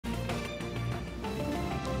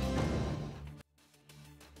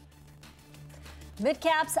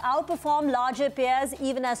Mid-caps outperform larger peers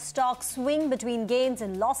even as stocks swing between gains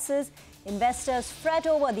and losses. Investors fret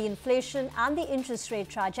over the inflation and the interest rate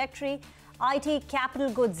trajectory. IT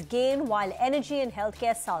capital goods gain while energy and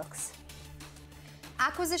healthcare sulks.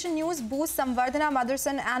 Acquisition news boosts Samvardhana,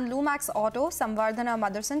 Motherson and Lumax Auto. Samvardhana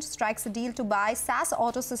Motherson strikes a deal to buy SAS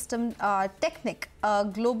Auto System Technic, a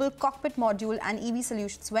global cockpit module and EV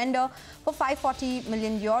solutions vendor, for 540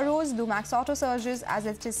 million euros. Lumax Auto surges as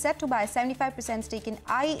it is set to buy a 75% stake in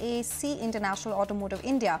IAC International Automotive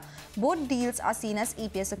India. Both deals are seen as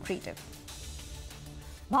EPS accretive.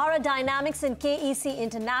 Bharat Dynamics and KEC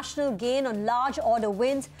International gain on large order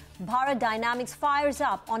wins. Bharat Dynamics fires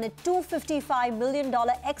up on a $255 million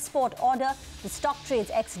export order. The stock trades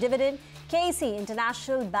ex-dividend. KEC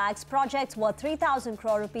International bags projects worth 3,000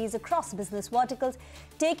 crore rupees across business verticals,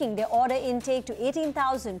 taking their order intake to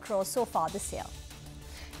 18,000 crores so far this year.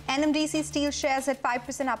 NMDC Steel shares at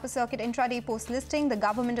 5% upper circuit intraday post-listing. The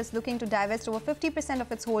government is looking to divest over 50% of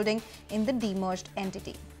its holding in the demerged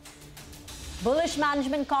entity. Bullish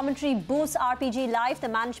management commentary boosts RPG Life. The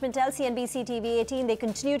management tells CNBC-TV18 they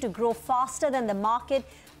continue to grow faster than the market.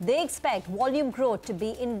 They expect volume growth to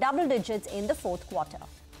be in double digits in the fourth quarter.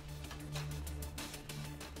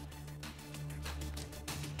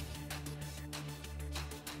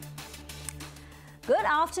 Good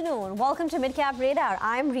afternoon. Welcome to Midcap Radar.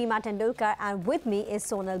 I'm Reema Tendulkar and with me is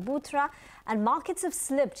Sonal Bhutra. And markets have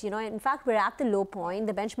slipped, in fact, we're at the low point.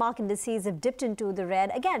 The benchmark indices have dipped into the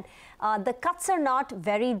red. Again, the cuts are not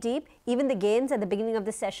very deep. Even the gains at the beginning of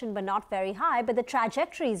the session were not very high, but the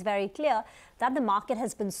trajectory is very clear that the market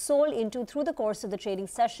has been sold into through the course of the trading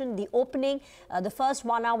session. The opening, the first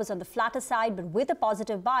 1 hour was on the flatter side, but with a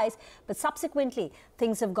positive bias. But subsequently,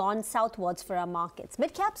 things have gone southwards for our markets.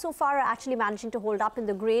 Mid-cap so far are actually managing to hold up in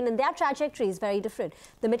the green, and their trajectory is very different.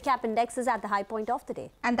 The mid-cap index is at the high point of the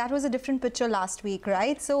day. And that was a different picture last week,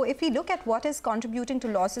 right? So if we look at what is contributing to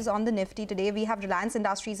losses on the Nifty today, we have Reliance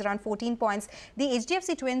Industries around 14 points. The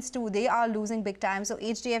HDFC Twins too, they are losing big time. So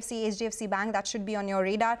HDFC Bank, that should be on your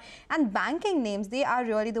radar. And banking names, they are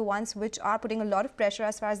really the ones which are putting a lot of pressure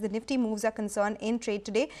as far as the Nifty moves are concerned in trade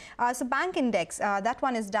today. So bank index, that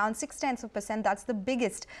one is down 0.6%. That's the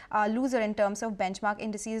biggest loser in terms of benchmark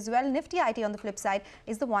indices as well. Nifty IT on the flip side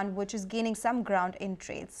is the one which is gaining some ground in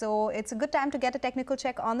trade. So it's a good time to get a technical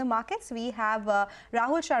check on the markets. We have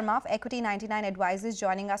Rahul Sharma of Equity 99 Advisors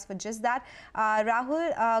joining us for just that.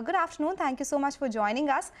 Rahul, good afternoon. Thank you so much for joining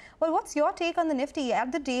us. Well, what's your take on the Nifty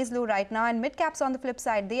at the day's low right now? And mid-caps on the flip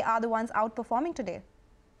side, they are the ones outperforming today.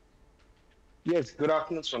 Yes, good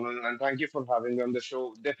afternoon, Sonal, and thank you for having me on the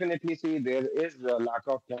show. Definitely, see, there is a lack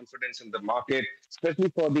of confidence in the market,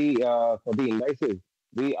 especially for the indices.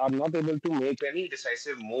 We are not able to make any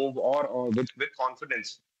decisive move or with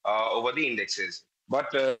confidence over the indexes.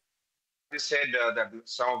 But you said that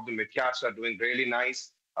some of the mid caps are doing really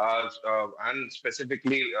nice, and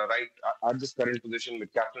specifically right at this current position,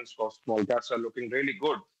 mid caps and small caps are looking really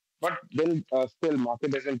good. But then still,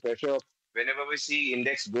 market is in pressure. Whenever we see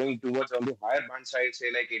index going towards on the higher band side,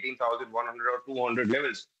 say like 18,100 or 200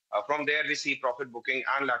 levels, from there we see profit booking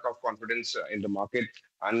and lack of confidence in the market.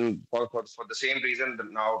 And for the same reason,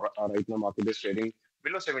 now right now market is trading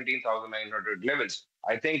below 17,900 levels.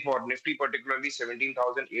 I think for Nifty particularly,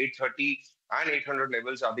 17,830 and 800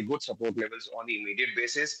 levels are the good support levels on the immediate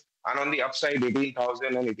basis. And on the upside,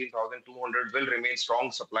 18,000 and 18,200 will remain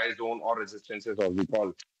strong supply zone or resistances, as we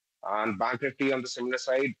call. And Bank Nifty on the similar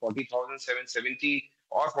side, 40,770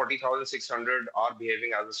 or 40,600 are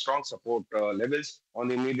behaving as a strong support levels on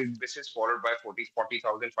the immediate basis, followed by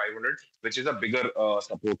 40,500, which is a bigger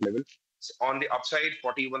support level. On the upside,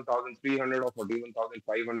 41,300 or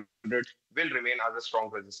 41,500 will remain as a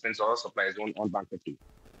strong resistance or supply zone on Bank Nifty.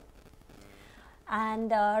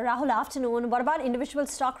 And Rahul, afternoon. What about individual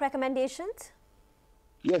stock recommendations?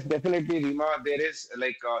 Yes, definitely, Reema. There is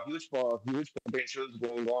like huge potentials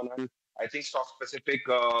going on, and I think stock-specific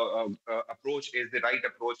approach is the right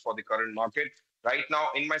approach for the current market. Right now,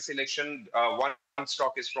 in my selection, one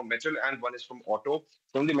stock is from metal and one is from auto.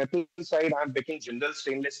 From the metal side, I'm picking Jindal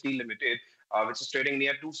Stainless Steel Limited, which is trading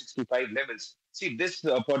near 265 levels. See, this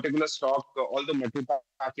particular stock, although metal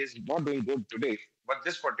pack is not doing good today, but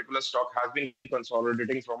this particular stock has been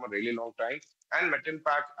consolidating from a really long time. And metal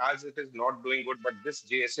pack, as it is not doing good, but this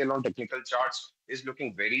JSL on technical charts is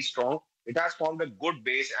looking very strong. It has formed a good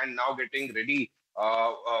base and now getting ready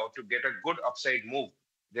to get a good upside move.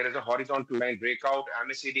 There is a horizontal line breakout.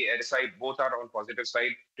 MACD, RSI, both are on positive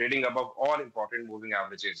side, trading above all important moving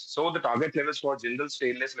averages. So the target levels for Jindal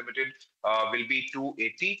Stainless Limited will be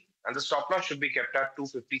 280 and the stop loss should be kept at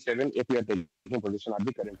 257 if you are taking position at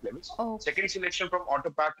the current levels. Oh. Second selection from Auto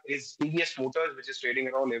Pack is TVS Motors, which is trading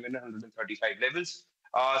around 1135 levels.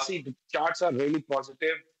 See, the charts are really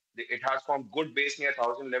positive. It has formed good base near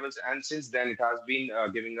 1000 levels, and since then it has been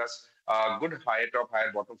giving us good higher top,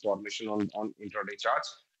 higher bottom formation on intraday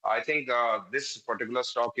charts. I think this particular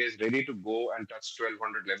stock is ready to go and touch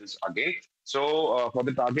 1200 levels again. So for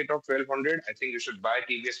the target of 1200, I think you should buy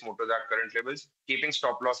TVS Motors at current levels, keeping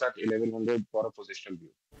stop loss at 1100 for a positional view.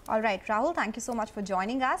 All right, Rahul, thank you so much for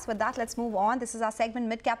joining us. With that, let's move on. This is our segment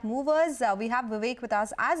Mid-Cap Movers. We have Vivek with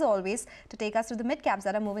us, as always, to take us through the mid-caps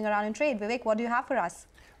that are moving around in trade. Vivek, what do you have for us?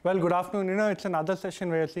 Well, good afternoon. It's another session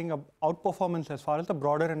where you're seeing an outperformance as far as the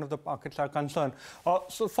broader end of the markets are concerned.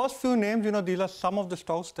 So first few names, these are some of the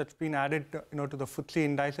stocks that's been added, to the FTSE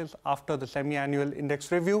indices after the semi-annual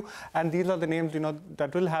index review. And these are the names,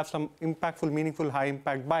 that will have some impactful, meaningful,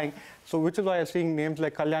 high-impact buying. So which is why you're seeing names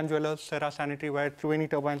like Kalyan Jewellers, Cera Sanitary Ware, Triveni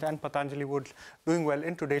Turbines, and Patanjali Woods doing well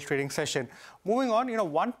in today's trading session. Moving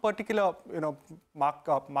on, one particular,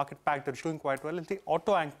 market pack that's doing quite well is the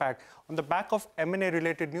Auto Ank pack. On the back of M&A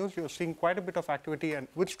related news, you're seeing quite a bit of activity and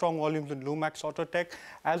with strong volumes in Lumax Auto Tech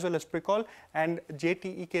as well as Pricol, and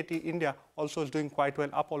JTEKT India also is doing quite well,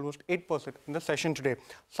 up almost 8% in the session today.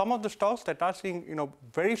 Some of the stocks that are seeing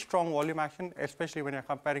very strong volume action, especially when you're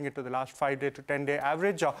comparing it to the last 5-day to 10-day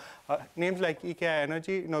average, names like EKI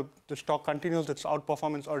Energy, the stock continues its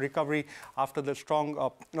outperformance or recovery after the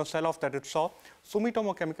strong sell-off that it saw.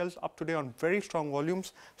 Sumitomo Chemicals up today on very strong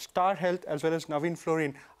volumes. Star Health as well as Navin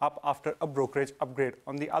Fluorine up after a brokerage upgrade.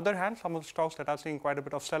 On the other hand, some of the stocks that are seeing quite a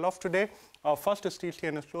bit of sell-off today. First is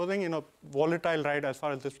TCNS Clothing, volatile ride as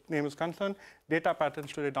far as this name is concerned. Data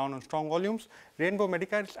patterns today down on strong volumes. Rainbow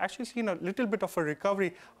Medicare has actually seen a little bit of a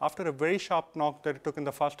recovery after a very sharp knock that it took in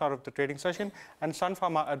the first hour of the trading session. And Sun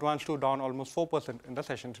Pharma Advanced 2 down almost 4% in the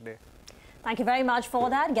session today. Thank you very much for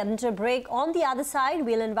that. Get into a break. On the other side,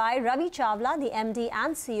 we'll invite Ravi Chawla, the MD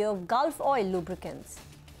and CEO of Gulf Oil Lubricants.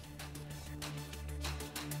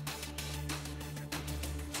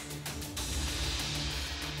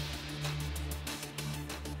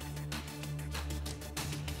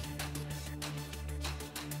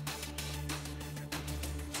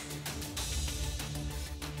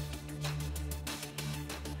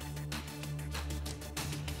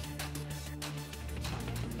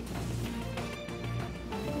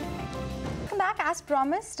 As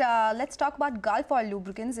promised, let's talk about Gulf Oil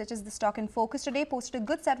Lubricants, which is the stock in focus today. Posted a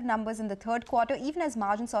good set of numbers in the third quarter, even as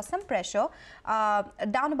margins saw some pressure,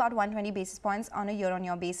 down about 120 basis points on a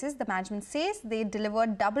year-on-year basis. The management says they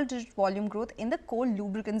delivered double-digit volume growth in the core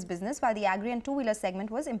lubricants business, while the agri and two-wheeler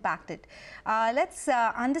segment was impacted. Let's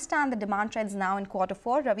understand the demand trends now in quarter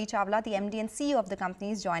four. Ravi Chawla, the MD and CEO of the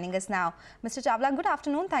company, is joining us now. Mr. Chawla, good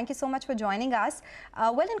afternoon. Thank you so much for joining us.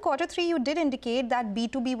 Well, in quarter three, you did indicate that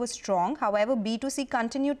B2B was strong. However, B2C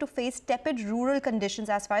continued to face tepid rural conditions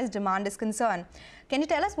as far as demand is concerned. Can you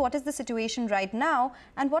tell us what is the situation right now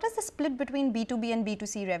and what is the split between B2B and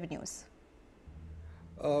B2C revenues?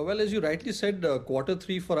 Well, as you rightly said, quarter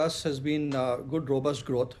three for us has been good, robust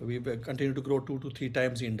growth. We've continued to grow 2 to 3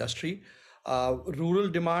 times the industry. Rural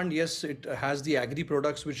demand, yes, it has the agri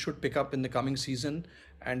products which should pick up in the coming season,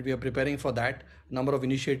 and we are preparing for that. Number of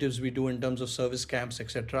initiatives we do in terms of service camps,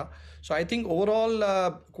 etc. So I think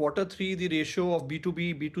overall quarter three, the ratio of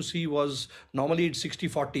B2B, B2C was normally it's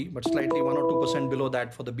 60-40, but slightly 1 or 2% below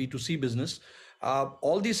that for the B2C business.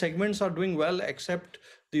 All these segments are doing well except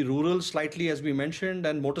the rural slightly, as we mentioned,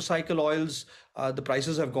 and motorcycle oils, the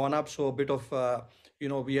prices have gone up. So a bit of,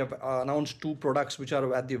 we have announced 2 products which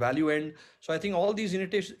are at the value end. So I think all these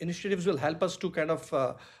initiatives will help us to kind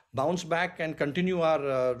of bounce back and continue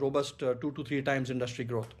our robust 2 to 3 times industry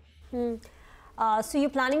growth. So you're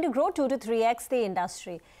planning to grow 2 to 3x the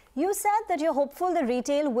industry. You said that you're hopeful the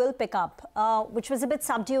retail will pick up, which was a bit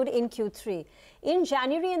subdued in Q3. In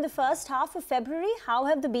January and the first half of February, how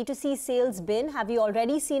have the B2C sales been? Have you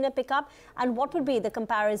already seen a pickup? And what would be the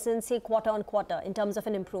comparison, say, quarter on quarter in terms of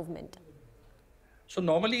an improvement? So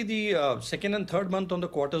normally the second and third month on the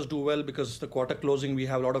quarters do well because the quarter closing, we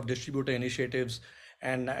have a lot of distributor initiatives.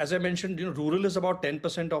 And as I mentioned, rural is about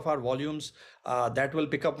 10% of our volumes. That will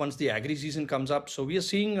pick up once the agri season comes up. So we are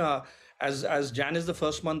seeing, as Jan is the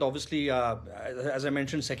first month, obviously, as I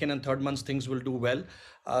mentioned, second and third months, things will do well.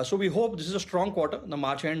 So we hope this is a strong quarter. In the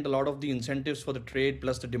March end, a lot of the incentives for the trade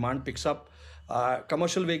plus the demand picks up.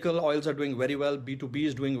 Commercial vehicle oils are doing very well. B2B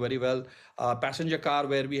is doing very well. Passenger car,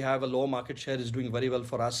 where we have a low market share, is doing very well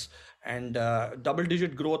for us. And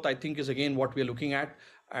double-digit growth, I think, is again what we are looking at.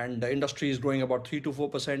 And the industry is growing about 3 to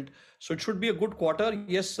 4%. So it should be a good quarter.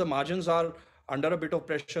 Yes, the margins are under a bit of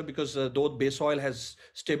pressure because though base oil has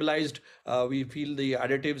stabilized, we feel the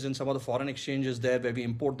additives in some of the foreign exchanges there where we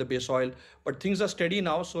import the base oil. But things are steady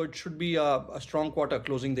now, so it should be a strong quarter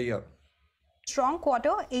closing the year. Strong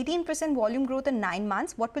quarter, 18% volume growth in 9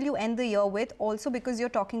 months. What will you end the year with? Also because you're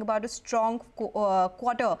talking about a strong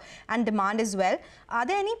quarter and demand as well. Are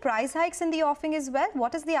there any price hikes in the offing as well?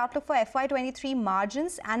 What is the outlook for FY23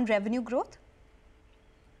 margins and revenue growth?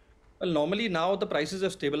 Well, normally now the prices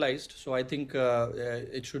have stabilized. So I think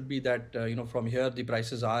it should be that, from here the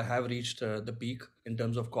prices have reached the peak in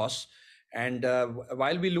terms of costs. And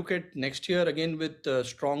while we look at next year again with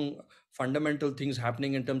strong fundamental things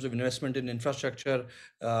happening in terms of investment in infrastructure,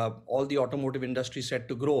 all the automotive industry set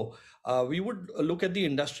to grow, we would look at the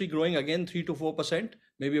industry growing again 3 to 4%,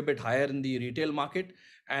 maybe a bit higher in the retail market.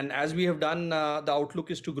 And as we have done, the outlook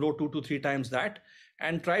is to grow 2 to 3 times that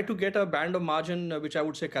and try to get a band of margin, which I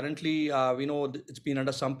would say currently, we know it's been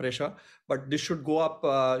under some pressure, but this should go up,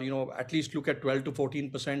 at least look at 12 to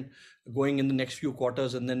 14% going in the next few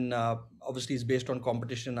quarters. And then obviously it's based on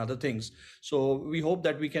competition and other things. So we hope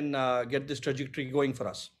that we can get this trajectory going for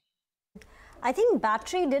us. I think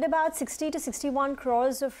battery did about 60 to 61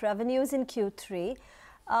 crores of revenues in Q3.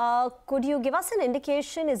 Could you give us an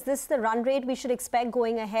indication? Is this the run rate we should expect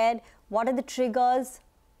going ahead? What are the triggers?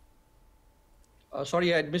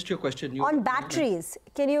 Sorry, I missed your question. On batteries,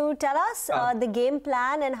 can you tell us the game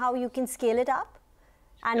plan and how you can scale it up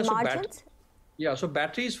and margins? So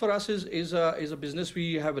batteries for us is a business.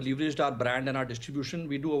 We have leveraged our brand and our distribution.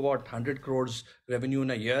 We do about 100 crores revenue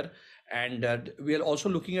in a year. And we are also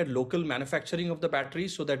looking at local manufacturing of the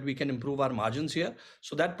batteries so that we can improve our margins here.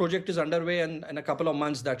 So that project is underway, and in a couple of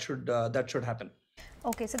months that should happen.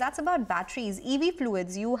 Okay, so that's about batteries. EV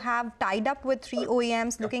fluids, you have tied up with 3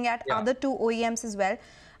 OEMs, looking at other 2 OEMs as well.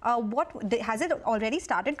 Has it already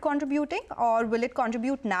started contributing, or will it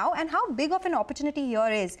contribute now? And how big of an opportunity here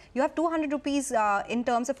is? You have 200 rupees in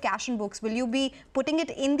terms of cash in books. Will you be putting it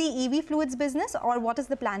in the EV fluids business, or what is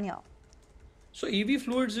the plan here? So EV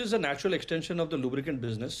fluids is a natural extension of the lubricant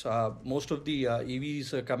business. Most of the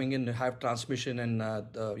EVs coming in have transmission and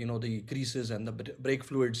the greases and the brake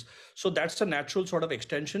fluids. So that's a natural sort of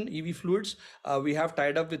extension. EV fluids, we have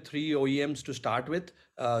tied up with 3 OEMs to start with.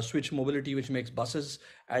 Switch Mobility, which makes buses,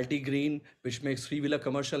 Alti Green, which makes 3-wheeler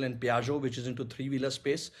commercial, and Piaggio, which is into 3-wheeler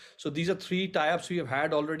space. So these are 3 tie-ups we have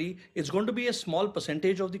had already. It's going to be a small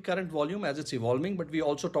percentage of the current volume as it's evolving, but we're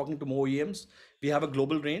also talking to more OEMs. We have a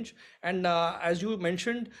global range. And as you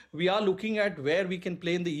mentioned, we are looking at where we can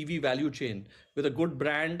play in the EV value chain with a good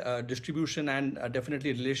brand, distribution, and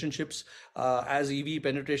definitely relationships. As EV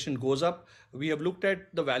penetration goes up, we have looked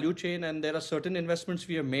at the value chain, and there are certain investments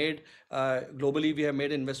we have made. Globally, we have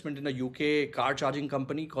made investment in a UK car charging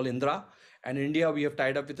company called Indra. And in India, we have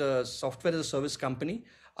tied up with a software as a service company.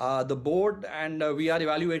 The board and we are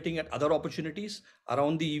evaluating at other opportunities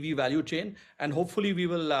around the EV value chain. And hopefully we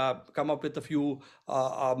will come up with a few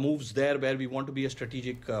moves there where we want to be a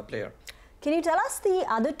strategic player. Can you tell us the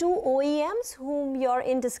other 2 OEMs whom you're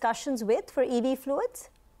in discussions with for EV fluids?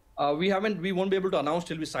 We won't be able to announce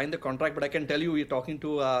till we sign the contract, but I can tell you we're talking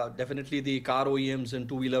to definitely the car OEMs and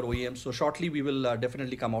 2-wheeler OEMs. So shortly we will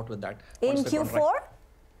definitely come out with that. In Q4?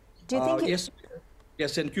 Do you think?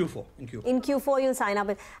 Yes, in Q4. In Q4 you'll sign up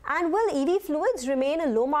with. And will EV fluids remain a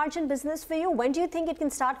low margin business for you? When do you think it can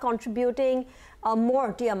start contributing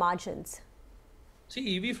more to your margins?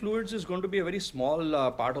 See, EV fluids is going to be a very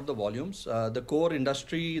small part of the volumes. The core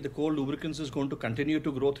industry, the core lubricants is going to continue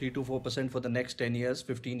to grow 3 to 4% for the next 10 years,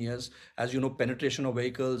 15 years. As you know, penetration of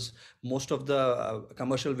vehicles, most of the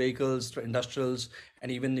commercial vehicles, industrials, and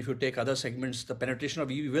even if you take other segments, the penetration of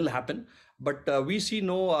EV will happen. But we see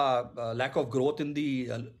no lack of growth in the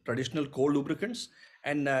traditional core lubricants.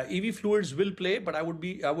 And EV fluids will play, but it would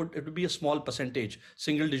be a small percentage,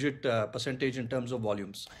 single-digit percentage in terms of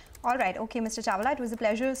volumes. All right. Okay, Mr. Chawla, it was a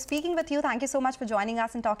pleasure speaking with you. Thank you so much for joining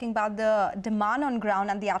us and talking about the demand on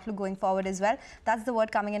ground and the outlook going forward as well. That's the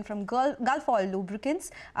word coming in from Gulf Oil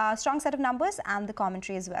Lubricants. Strong set of numbers and the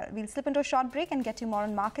commentary as well. We'll slip into a short break and get you more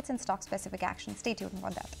on markets and stock-specific action. Stay tuned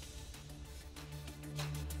for that.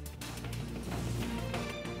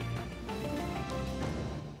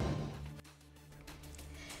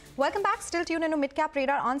 Welcome back. Still tuned into Midcap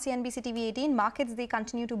Radar on CNBC-TV18. Markets, they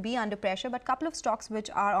continue to be under pressure, but a couple of stocks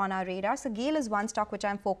which are on our radar. So GAIL is one stock which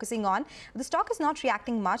I'm focusing on. The stock is not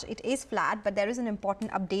reacting much. It is flat, but there is an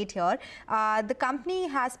important update here. The company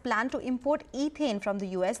has planned to import ethane from the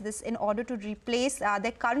US, this in order to replace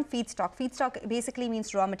their current feedstock. Feedstock basically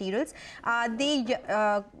means raw materials. They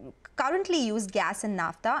currently use gas and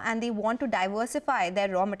naphtha, and they want to diversify their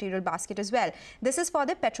raw material basket as well. This is for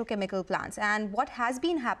the petrochemical plants. And what has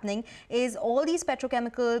been happening happening is all these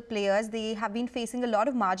petrochemical players, they have been facing a lot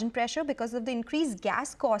of margin pressure because of the increased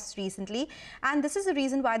gas costs recently, and this is the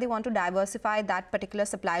reason why they want to diversify that particular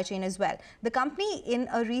supply chain as well. The company in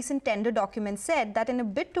a recent tender document said that in a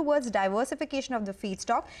bid towards diversification of the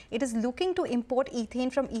feedstock, it is looking to import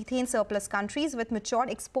ethane from ethane surplus countries with matured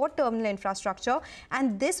export terminal infrastructure,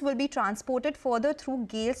 and this will be transported further through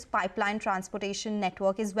GAIL's pipeline transportation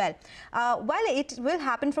network as well. While it will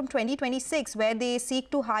happen from 2026, where they seek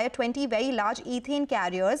to hire 20 very large ethane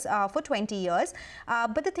carriers for 20 years.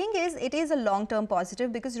 But the thing is, it is a long-term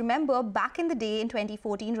positive, because remember, back in the day in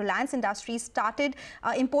 2014, Reliance Industries started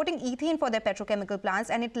importing ethane for their petrochemical plants,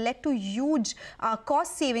 and it led to huge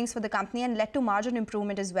cost savings for the company and led to margin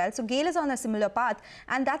improvement as well. So GAIL is on a similar path,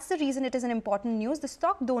 and that's the reason it is an important news. The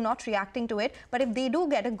stock, though not reacting to it, but if they do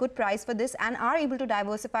get a good price for this and are able to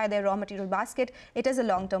diversify their raw material basket, it is a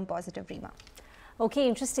long-term positive, Reema. Okay,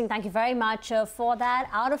 interesting. Thank you very much for that.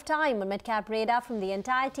 Out of time on Midcap Radar from the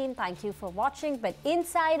entire team. Thank you for watching. But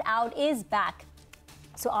Inside Out is back.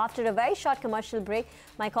 So after a very short commercial break,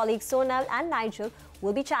 my colleagues Sonal and Nigel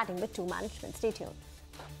will be chatting with two management. Stay tuned.